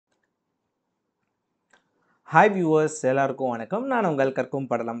Hi viewers, எல்லாருக்கும் வணக்கம். நான் உங்கள் கற்கும்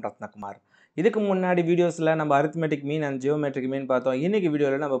படலம் ரத்னகுமார். இதுக்கு முன்னாடி வீடியோஸ்ல நம்ம arithmetic mean and geometric mean பார்த்தோம். இன்னைக்கு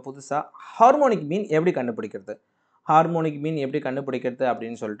வீடியோல நம்ம புதுசா harmonic mean எப்படி கண்டுபிடிக்கிறது? harmonic mean எப்படி கண்டுபிடிக்கிறது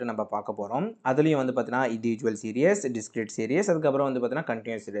அப்படின்னு சொல்லிட்டு நம்ம பார்க்க போறோம். அதுலயும் வந்து பார்த்தீங்கன்னா individual series, discrete series, அதுக்கப்புறம் வந்து பார்த்தீங்கன்னா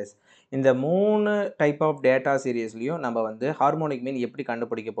continuous series. இந்த மூணு டைப் ஆஃப் டேட்டா சீரிஸ்லயும் நம்ம வந்து harmonic mean எப்படி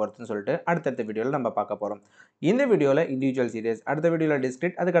கண்டுபிடிக்க போறதுன்னு சொல்லிட்டு அடுத்தடுத்த வீடியோல நம்ம பார்க்க போறோம். இந்த வீடியோல individual series, அடுத்த வீடியோல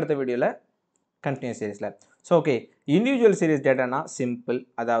discrete, அதுக்கு அடுத்த வீடியோல continuous seriesல. So okay, individual series டேட்டானா simple.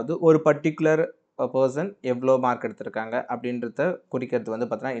 அதாவது ஒரு பர்டிகுலர் பர்சன் எவ்வளோ மார்க் எடுத்திருக்காங்க அப்படின்றத குறிக்கிறது வந்து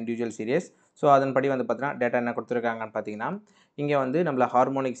பார்த்தீங்கன்னா இண்டிவிஜுவல் சீரிஸ். ஸோ அதன்படி வந்து பார்த்தீங்கன்னா டேட்டா என்ன கொடுத்துருக்காங்கன்னு பார்த்தீங்கன்னா இங்கே வந்து நம்மள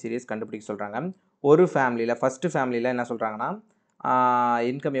ஹார்மோனிக் சீரிஸ் கண்டுபிடிக்க சொல்கிறாங்க. ஒரு ஃபேமிலியில் ஃபஸ்ட்டு ஃபேமிலியில் என்ன சொல்கிறாங்கன்னா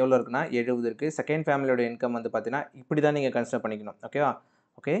இன்கம் எவ்வளோ இருக்குன்னா 70 இருக்குது. செகண்ட் ஃபேமிலியோட இன்கம் வந்து பார்த்தீங்கன்னா இப்படி தான் நீங்கள் கன்சிடர் பண்ணிக்கணும். ஓகேவா?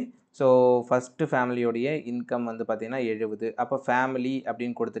 ஓகே, ஸோ ஃபஸ்ட்டு ஃபேமிலியோடைய இன்கம் வந்து பார்த்தீங்கன்னா 70. அப்போ ஃபேமிலி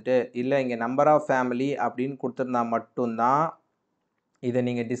அப்படின்னு கொடுத்துட்டு இல்லை இங்கே நம்பர் ஆஃப் ஃபேமிலி அப்படின்னு கொடுத்துருந்தா மட்டும்தான் இதை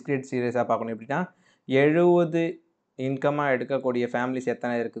நீங்கள் டிஸ்கிரீட் சீரியஸாக பார்க்கணும். எப்படின்னா 70 இன்கமாக எடுக்கக்கூடிய ஃபேமிலிஸ்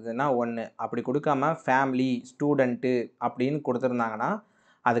எத்தனை இருக்குதுன்னா 1. அப்படி கொடுக்காம ஃபேமிலி ஸ்டூடெண்ட்டு அப்படின்னு கொடுத்துருந்தாங்கன்னா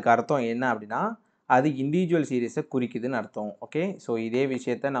அதுக்கு அர்த்தம் என்ன அப்படின்னா அது இண்டிவிஜுவல் சீரிஸை குறிக்குதுன்னு அர்த்தம். ஓகே, ஸோ இதே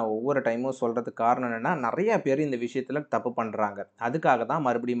விஷயத்த நான் ஒவ்வொரு டைமும் சொல்கிறதுக்கு காரணம் என்னென்னா நிறையா பேர் இந்த விஷயத்தில் தப்பு பண்ணுறாங்க. அதுக்காக தான்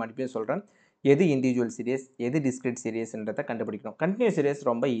மறுபடியும் சொல்கிறேன். எது இண்டிவிஜுவல் சீரிஸ், எது டிஸ்கிரீட் சீரிஸ்ன்றதை கண்டுபிடிக்கணும். கண்டினியூஸ் சீரிஸ்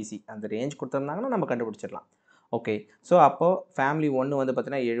ரொம்ப ஈஸி. அந்த ரேஞ்ச் கொடுத்துருந்தாங்கன்னா நம்ம கண்டுபிடிச்சிடலாம். ஓகே, ஸோ அப்போது ஃபேமிலி 1 வந்து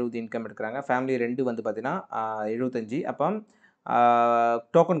பார்த்தீங்கன்னா 70 இன்கம் எடுக்கிறாங்க. ஃபேமிலி 2 வந்து பார்த்தீங்கன்னா 75. அப்போ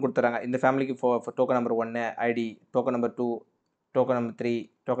டோக்கன் கொடுத்துட்றாங்க. இந்த ஃபேமிலிக்கு token number 1 ID, token number 2, token number 3,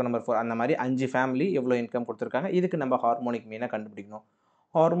 token number 4, அந்த மாதிரி 5 ஃபேமிலி எவ்வளோ இன்கம் கொடுத்துருக்காங்க. இதுக்கு நம்ம ஹார்மோனிக் மீனை கண்டுபிடிக்கணும்.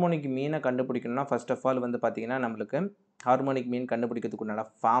 ஹார்மோனிக் மீனை கண்டுபிடிக்கணும்னா ஃபர்ஸ்ட் ஆஃப் ஆல் வந்து பார்த்தீங்கன்னா நம்மளுக்கு ஹார்மோனிக் மீன் கண்டுபிடிக்கிறதுக்கு உண்டான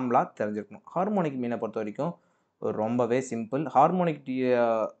ஃபார்முலா தெரிஞ்சிருக்கணும். ஹார்மோனிக் மீனை பொறுத்த வரைக்கும் ரொம்பவே சிம்பிள். ஹார்மோனிக்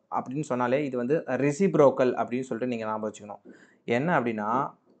அப்படின்னு சொன்னாலே இது வந்து ரெசிப்ரோக்கல் அப்படின்னு சொல்லிட்டு நீங்கள் ஞாபகம் வச்சுக்கணும். என்ன அப்படின்னா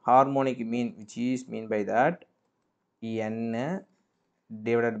harmonic mean which is mean by that n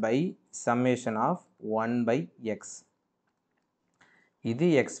divided by summation of 1/x. இது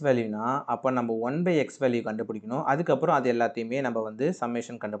எக்ஸ் வேல்யூனா அப்போ நம்ம 1/x வேல்யூ கண்டுபிடிக்கணும். அதுக்கப்புறம் அது எல்லாத்தையுமே நம்ம வந்து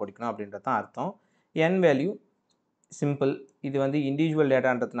சம்மேஷன் கண்டுபிடிக்கணும் அப்படின்றது தான் அர்த்தம். n value simple. இது வந்து இண்டிவிஜுவல்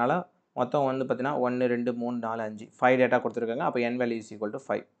டேட்டான்றதுனால மொத்தம் வந்து பார்த்தீங்கன்னா 1 2 3 4 5 5 டேட்டா கொடுத்துருக்காங்க. அப்போ n value is equal to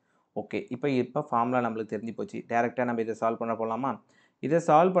 5. Okay, இப்போ ஃபார்முலா நம்மளுக்கு தெரிஞ்சு போச்சு. டேரெக்டாக நம்ம இதை சால்வ் பண்ண போகலாமா? இதை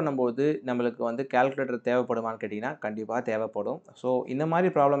சால்வ் பண்ணும்போது நம்மளுக்கு வந்து கால்குலேட்டர் தேவைப்படுமான்னு கேட்டிங்கன்னா கண்டிப்பாக தேவைப்படும். ஸோ இந்த மாதிரி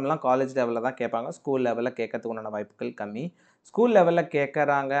ப்ராப்ளம்லாம் காலேஜ் லெவலில் தான் கேட்பாங்க. ஸ்கூல் லெவலில் கேட்கறதுக்கு உண்டான வாய்ப்புகள் கம்மி. ஸ்கூல் லெவலில்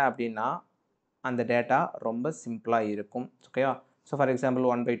கேட்குறாங்க அப்படின்னா அந்த டேட்டா ரொம்ப சிம்பிளாக இருக்கும். ஓகேவா? ஸோ ஃபார் எக்ஸாம்பிள்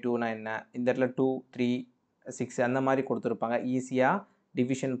 1/2னா என்ன, இந்த இடத்துல 2 3 6 அந்த மாதிரி கொடுத்துருப்பாங்க. ஈஸியாக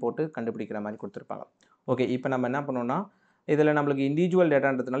டிவிஷன் போட்டு கண்டுபிடிக்கிற மாதிரி கொடுத்துருப்பாங்க. ஓகே, இப்போ நம்ம என்ன பண்ணோம்னா இதில் நம்மளுக்கு இண்டிவிஜுவல்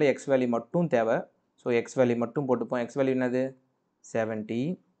டேட்டான்றதுனால எக்ஸ் வேல்யூ மட்டும் தேவை. ஸோ எக்ஸ் வேல்யூ மட்டும் போட்டுப்போம். எக்ஸ் வேல்யூ என்னது 70,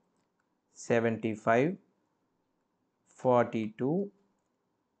 75, 42,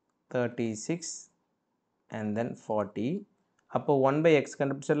 36 and then 40. அப்போ 1/x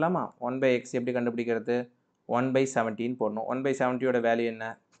கண்டுபிடிச்சிடலாமா? 1/x எப்படி கண்டுபிடிக்கிறது? 1/17 போடணும். 1/70யோட வேல்யூ என்ன?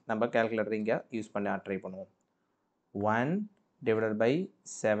 நம்ம கால்குலேட்டர் இங்கே யூஸ் பண்ண ட்ரை பண்ணுவோம். 1 divided by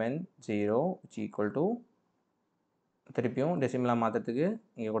 70 which equal to திருப்பியும் டெசிமலாக மாற்றுறதுக்கு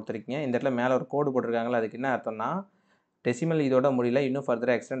இங்கே கொடுத்துருக்கீங்க. இந்த இடத்துல மேலே ஒரு கோடு போட்டிருக்காங்களா, அதுக்கு என்ன அர்த்தம்னா டெசிமல் இதோட முடியல, இன்னும்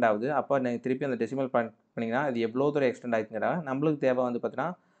ஃபர்தராக எக்ஸ்டெண்ட் ஆகுது. அப்போ நீங்கள் திருப்பி அந்த டெசிமல் பண்ணிங்கன்னா இது எவ்வளோ தூரம் எக்ஸ்டெண்ட் ஆகிடுங்கிறா. நம்மளுக்கு தேவை வந்து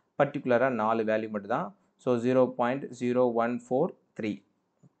பார்த்தீங்கன்னா பர்டிகுலராக 4 வேல்யூ மட்டும் தான். ஸோ 0.0143.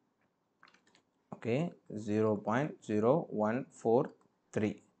 ஓகே,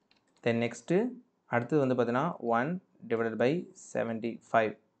 0.0143. தென் நெக்ஸ்ட்டு அடுத்தது வந்து பார்த்தீங்கன்னா 1 டிவைடட் பை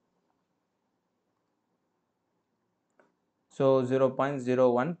 75. ஸோ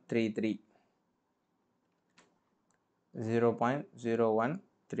 0.0133.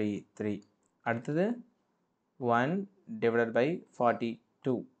 0.0133. அடுத்தது 1 டிவைடட் பை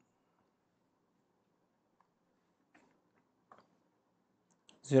 42.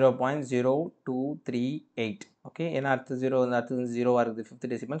 0.0238. ஓகே, ஏன்னா அடுத்து 0 வந்து அடுத்தது 0வாக இருக்குது, 5th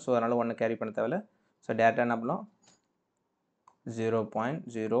டெசிமல். ஸோ அதனால் 1 கேரி பண்ண தேவையில்ல. ஸோ டேட்டா என்ன பண்ணலாம்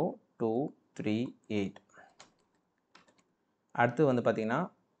 0.0238. அடுத்து வந்து பார்த்தீங்கன்னா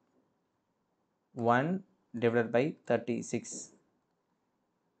 1 டிவைடட் பை 36.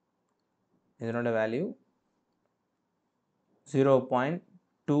 இதனோட வேல்யூ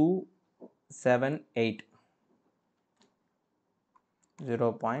 0.278.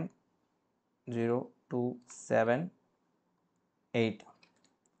 0.0278.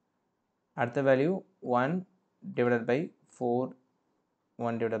 அடுத்த value 1 divided by 4.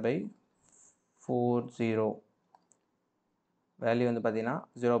 1 divided by 40. Value வந்து பார்த்தீங்கன்னா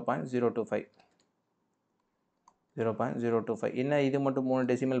 0.025. 0.025 என்ன இது மட்டும் 3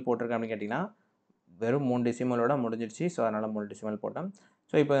 டெசிமல் போட்டிருக்கேன் அப்படின்னு கேட்டிங்கன்னா வெறும் 3 டெசிமலோட முடிஞ்சிருச்சு. ஸோ அதனால் 3 டெசிமல் போட்டோம்.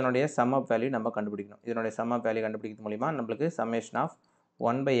 ஸோ இப்போ இதனுடைய சம் ஆஃப் வேல்யூ நம்ம கண்டுபிடிக்கணும். இதனுடைய சம் ஆஃப் வேல்யூ கண்டுபிடிக்கிறது மூலிமா நம்மளுக்கு சம்மேஷன் ஆஃப்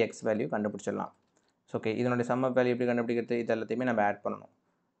 1/x வேல்யூ கண்டுபிடிச்சிடலாம். ஸோ ஓகே, இதனுடைய சம் ஆஃப் வேல்யூ எப்படி கண்டுபிடிக்கிறது? இது எல்லாத்தையுமே நம்ம ஆட் பண்ணணும்.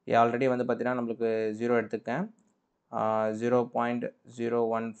 ஆல்ரெடி வந்து பார்த்தீங்கன்னா நம்மளுக்கு 0 எடுத்துக்கேன்.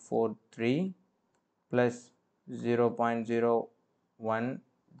 0.0143 plus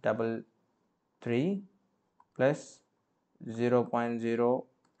 0.0133 plus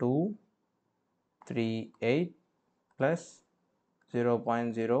 0.0238 plus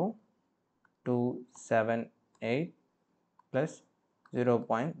 0.0278 plus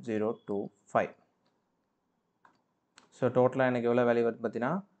 0.025. So டோட்டலாக எனக்கு எவ்வளோ வேல்யூ வருது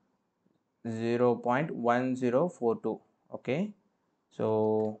பார்த்தீங்கன்னா 0.1042. Okay, so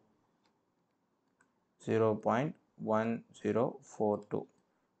 0.1042.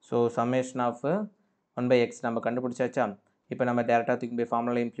 So summation of 1/x நம்ம கண்டுபிடிச்சாச்சா? இப்போ நம்ம டேரெக்டாக தூக்கி போய்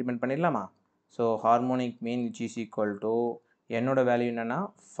ஃபார்முலா இம்ப்ளிமெண்ட் பண்ணிடலாமா? So harmonic mean which is equal to என்னோட வேல்யூ என்னென்னா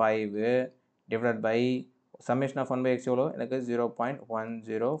 5 divide by summation of 1/x எவ்வளோ எனக்கு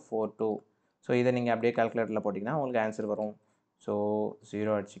 0.1042. ஸோ இதை நீங்கள் அப்படியே கால்குலேட்டரில் போட்டிங்கன்னா உங்களுக்கு ஆன்சர் வரும். ஸோ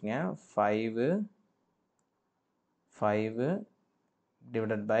 0 அடிச்சிங்க, 5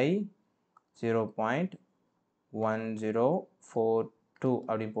 டிவைடட் பை 0.1042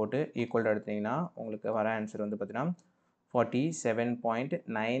 அப்படின்னு போட்டு ஈக்குவல் எடுத்திங்கன்னா உங்களுக்கு வர ஆன்சர் வந்து பார்த்தீங்கன்னா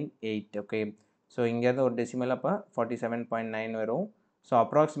 47.98. ஓகே, ஸோ இங்கேருந்து ஒரு டெசிமல் அப்போ 47.9 வரும். ஸோ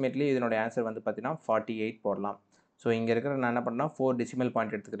அப்ராக்சிமேட்லி இதனுடைய ஆன்சர் வந்து பார்த்தீங்கன்னா 48 போடலாம். ஸோ இங்கே இருக்கிற நான் என்ன பண்ணால் 4 டெசிமல்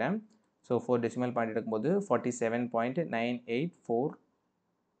பாயிண்ட் எடுத்துக்கிறேன். ஸோ 4 டெசிமல் பாயிண்ட் எடுக்கும்போது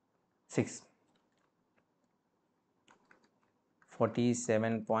 47.9846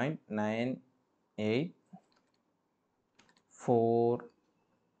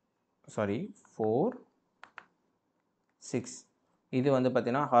 47.98446 இது வந்து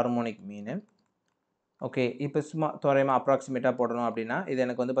பார்த்தீங்கன்னா ஹார்மோனிக் மீனு. ஓகே, இப்போ சும்மா தோராயமாக அப்ராக்சிமேட்டாக போடணும் அப்படின்னா இது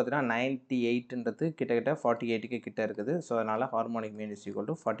எனக்கு வந்து பார்த்தீங்கன்னா 98ன்றது கிட்டத்தட்ட 48க்கு கிட்ட இருக்குது. ஸோ அதனால் harmonic mean is equal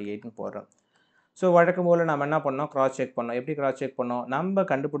to 48ன்னு போடுறோம். ஸோ வழக்கம் போல் நம்ம என்ன பண்ணோம், கிராஸ் செக் பண்ணோம். எப்படி கிராஸ் செக் பண்ணோம்? நம்ம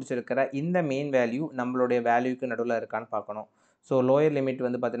கண்டுபிடிச்சிருக்கிற இந்த மெயின் வேல்யூ நம்மளுடைய வேல்யூக்கு நடுவில் இருக்கான்னு பார்க்கணும். ஸோ லோயர் லிமிட்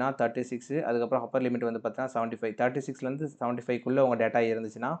வந்து பார்த்தீங்கன்னா 36, அதுக்கப்புறம் அப்பர் லிமிட் வந்து பார்த்தீங்கன்னா 75. 36லேருந்து 75க்குள்ளே உங்கள் டேட்டா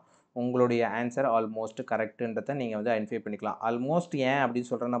இருந்துச்சுன்னா உங்களுடைய ஆன்சர் ஆல்மோஸ்ட் கரெக்டுன்றதை நீங்கள் வந்து ஐடென்டிஃபை பண்ணிக்கலாம். ஆல்மோஸ்ட் ஏன் அப்படின்னு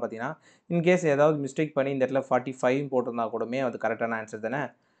சொல்கிறேன்னா பார்த்தீங்கன்னா இன்கேஸ் ஏதாவது மிஸ்டேக் பண்ணி இந்த இடத்துல 45 போட்டிருந்தா கூடமே அது கரெக்டான ஆன்சர் தானே.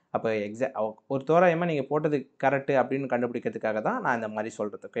 அப்போ ஒரு தோராயமாக நீங்கள் போட்டது கரெக்டு அப்படின்னு கண்டுபிடிக்கிறதுக்காக தான் நான் இந்த மாதிரி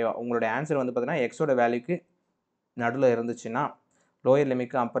சொல்கிறது. ஓகேவா? உங்களுடைய ஆன்சர் வந்து பார்த்தீங்கன்னா எக்ஸோட வேல்யூக்கு நடுவில் இருந்துச்சுன்னா, லோயர்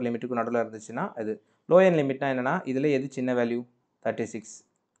லிமிட்டுக்கும் அப்பர் லிமிட்டுக்கும் நடுவில் இருந்துச்சுன்னா இது லோயர் லிமிட்னா என்னென்னா இதில் எது சின்ன வேல்யூ 36,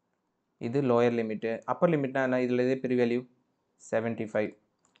 இது லோயர் லிமிட்டு. அப்பர் லிமிட்னா என்ன, இதில் எது பெரிய வேல்யூ 75.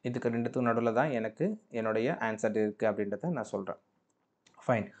 இதுக்கு ரெண்டுத்துக்கும் நடுவில் தான் எனக்கு என்னுடைய ஆன்சர் இருக்குது அப்படின்றத நான் சொல்கிறேன்.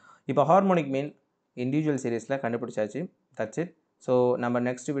 ஃபைன். இப்போ ஹார்மோனிக் மீன் இண்டிவிஜுவல் சீரீஸில் கண்டுபிடிச்சாச்சு. That's it. ஸோ நம்ம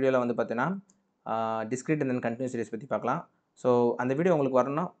நெக்ஸ்ட் வீடியோவில் வந்து பார்த்தீங்கன்னா discrete and then continuous series பற்றி பார்க்கலாம். ஸோ அந்த வீடியோ உங்களுக்கு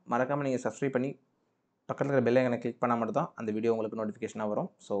வரணும்னா மறக்காமல் நீங்கள் சப்ஸ்கிரைப் பண்ணி பக்கத்தில் இருக்கிற பெல் ஐக்கனை கிளிக் பண்ணால் மட்டும் தான் அந்த வீடியோ உங்களுக்கு நோட்டிஃபிகேஷனாக வரும்.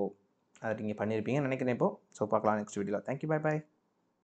 ஸோ அதை நீங்கள் பண்ணியிருப்பீங்கன்னு நினைக்கிறேன் இப்போது. ஸோ பார்க்கலாம் நெக்ஸ்ட் வீடியோவில். Thank you, bye bye.